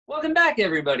Welcome back,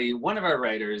 everybody. One of our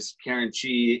writers, Karen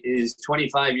Chee, is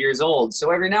 25 years old. So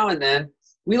every now and then,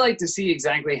 we like to see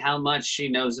exactly how much she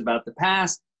knows about the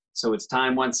past. So it's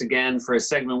time once again for a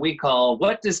segment we call,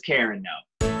 What Does Karen Know?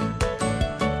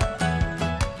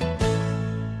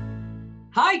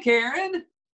 Hi, Karen.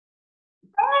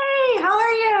 Hey, how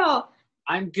are you?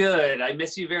 I'm good. I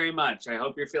miss you very much. I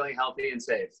hope you're feeling healthy and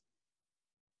safe.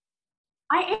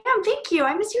 I am, thank you.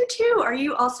 I miss you too. Are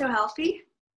you also healthy?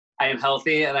 I am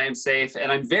healthy and I am safe,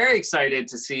 and I'm very excited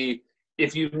to see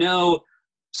if you know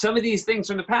some of these things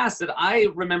from the past that I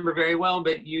remember very well,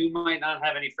 but you might not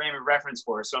have any frame of reference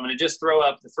for. So I'm going to just throw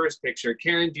up the first picture.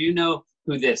 Karen, do you know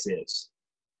who this is?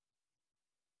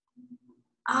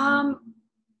 No,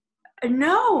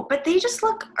 but they just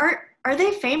look, are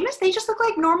they famous? They just look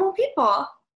like normal people.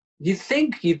 You'd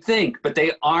think, but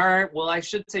they are, well, I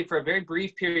should say for a very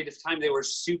brief period of time, they were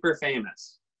super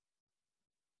famous.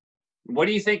 What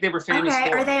do you think they were famous for?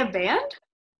 Okay, are they a band?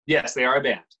 Yes, they are a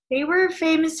band. They were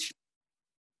famous,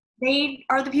 they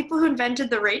are the people who invented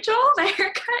the Rachel, the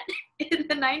haircut in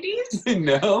the 90s?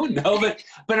 No,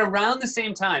 but around the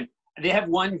same time, they have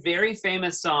one very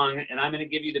famous song, and I'm going to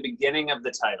give you the beginning of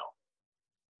the title.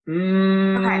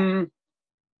 Okay.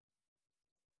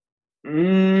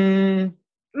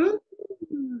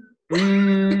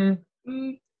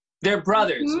 They're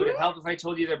brothers. Would it help if I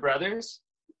told you they're brothers?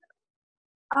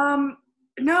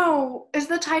 No. Is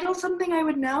the title something I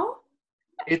would know?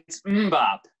 It's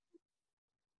Mbop.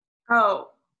 Oh,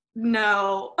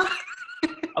 no.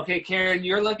 Okay, Karen,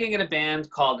 you're looking at a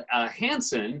band called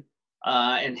Hanson,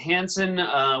 and Hanson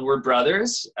were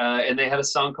brothers, and they had a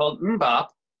song called Mbop,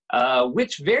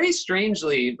 which very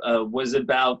strangely was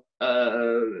about,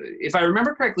 if I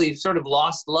remember correctly, sort of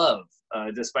lost love,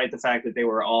 despite the fact that they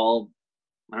were all,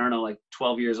 I don't know, like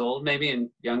 12 years old maybe and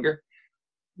younger.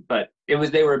 But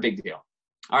they were a big deal.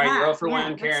 All right, you're 0 for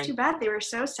 1, Karen. That's too bad. They were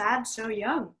so sad, so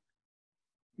young.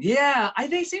 Yeah,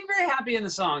 they seemed very happy in the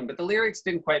song, but the lyrics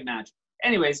didn't quite match.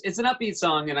 Anyways, it's an upbeat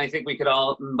song, and I think we could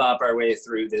all bop our way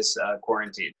through this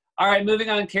quarantine. All right, moving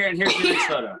on, Karen. Here's your next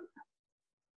photo.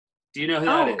 Do you know who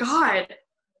that is? Oh, God.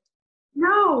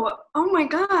 No. Oh, my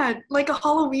God. Like a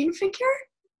Halloween figure?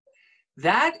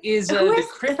 That is the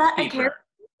Crypt Keeper.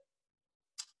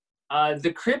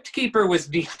 The Crypt Keeper was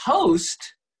the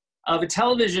host of a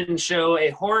television show,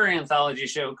 a horror anthology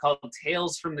show called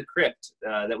Tales from the Crypt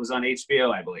that was on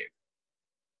HBO, I believe.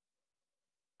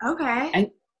 Okay.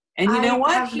 And you know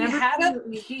what?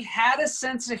 He had a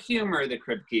sense of humor, the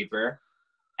Crypt Keeper,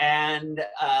 and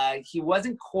he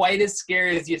wasn't quite as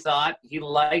scary as you thought. He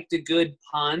liked a good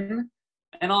pun,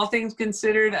 and all things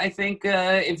considered, I think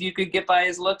if you could get by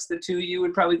his looks, the two of you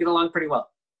would probably get along pretty well.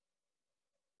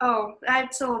 Oh,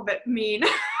 that's a little bit mean.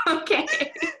 Okay,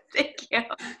 thank you.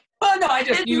 Well, no,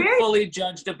 you fully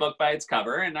judged a book by its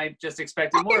cover, and I just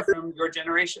expected more from your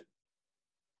generation.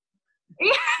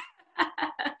 Yeah.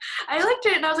 I looked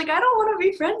at it, and I was like, I don't want to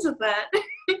be friends with that.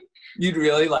 You'd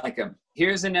really like him.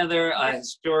 Here's another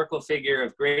historical figure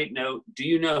of great note. Do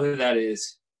you know who that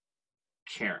is?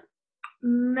 Karen.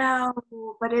 No,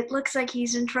 but it looks like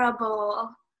he's in trouble.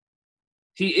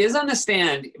 He is on the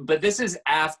stand, but this is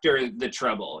after the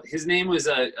trouble. His name was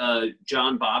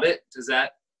John Bobbitt.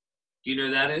 Do you know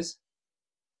who that is?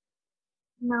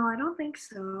 No, I don't think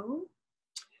so.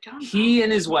 He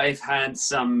and his wife had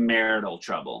some marital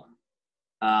trouble.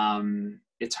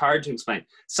 It's hard to explain.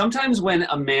 Sometimes when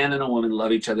a man and a woman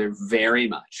love each other very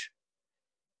much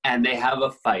and they have a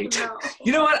fight, no.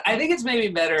 You know what? I think it's maybe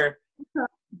better.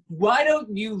 Why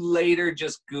don't you later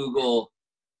just Google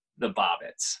the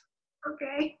Bobbitts?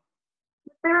 Okay.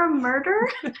 Is there a murder?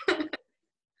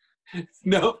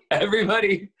 No,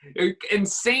 everybody,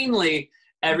 insanely,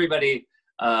 everybody's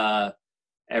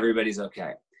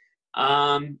okay.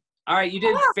 All right, you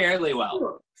did fairly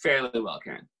well. Fairly well,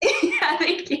 Karen. Yeah,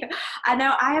 thank you. I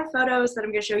know I have photos that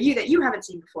I'm going to show you that you haven't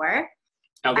seen before.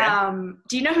 Okay.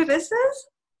 Do you know who this is?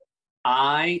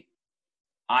 I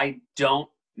don't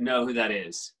know who that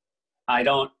is. I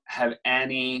don't have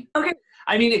any. Okay.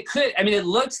 I mean, it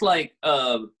looks like,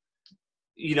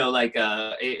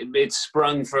 it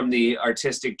sprung from the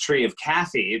artistic tree of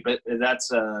Kathy, but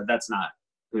that's not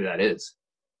who that is.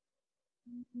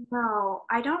 No,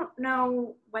 I don't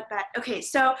know what that. Okay,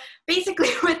 so basically,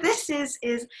 what this is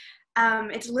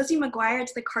it's Lizzie McGuire.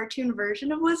 It's the cartoon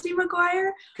version of Lizzie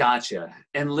McGuire. Gotcha.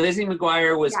 And Lizzie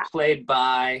McGuire was played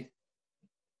by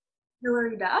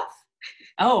Hilary Duff.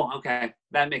 Oh, okay,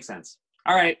 that makes sense.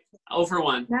 All right, 0 for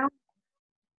 1. No.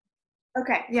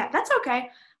 Okay, yeah, that's okay.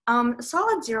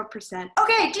 Solid 0%.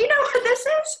 Okay, do you know what this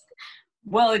is?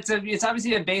 Well, it's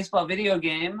obviously a baseball video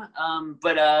game,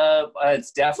 but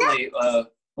it's definitely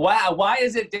Wow, why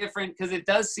is it different? Because it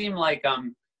does seem like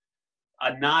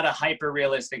not a hyper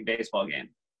realistic baseball game.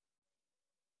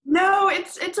 No,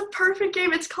 it's a perfect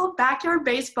game. It's called Backyard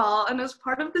Baseball, and it was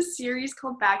part of the series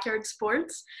called Backyard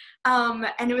Sports. And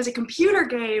it was a computer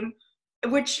game,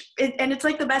 and it's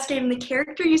like the best game. And the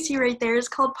character you see right there is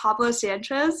called Pablo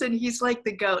Sanchez, and he's like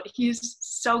the GOAT. He's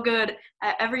so good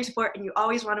at every sport, and you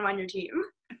always want him on your team.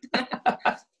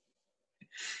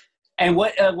 And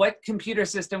what computer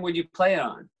system would you play it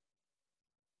on?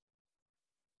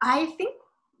 I think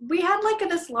we had like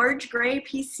this large gray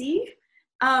PC.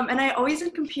 And I always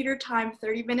had computer time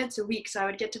 30 minutes a week, so I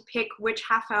would get to pick which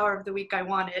half hour of the week I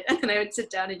wanted, and then I would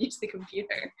sit down and use the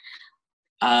computer.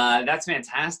 That's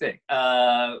fantastic.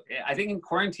 I think in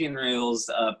quarantine rules,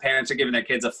 parents are giving their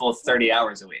kids a full 30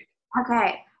 hours a week.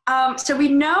 Okay. So we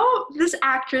know this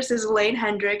actress is Elaine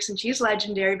Hendricks, and she's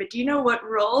legendary, but do you know what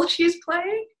role she's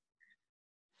playing?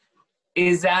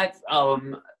 Is that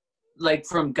like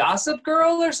from Gossip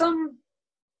Girl or something?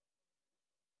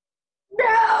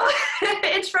 No,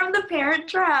 it's from The Parent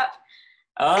Trap.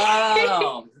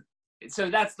 Oh, so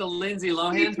that's the Lindsay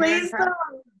Lohan Parent Trap?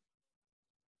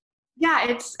 Yeah,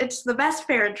 it's the best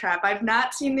Parent Trap. I've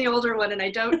not seen the older one, and I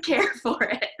don't care for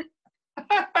it.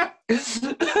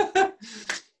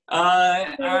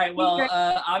 All right, well,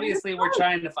 obviously we're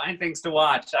trying to find things to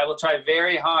watch. I will try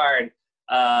very hard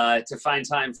to find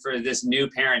time for this new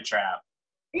Parent Trap.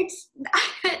 It's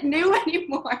not new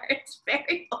anymore. It's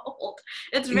very old.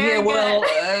 It's very well,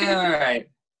 good. All right.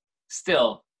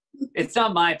 Still, it's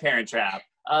not my Parent Trap.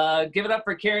 Give it up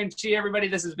for Karen Chee, everybody.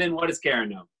 This has been What Does Karen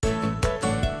Know?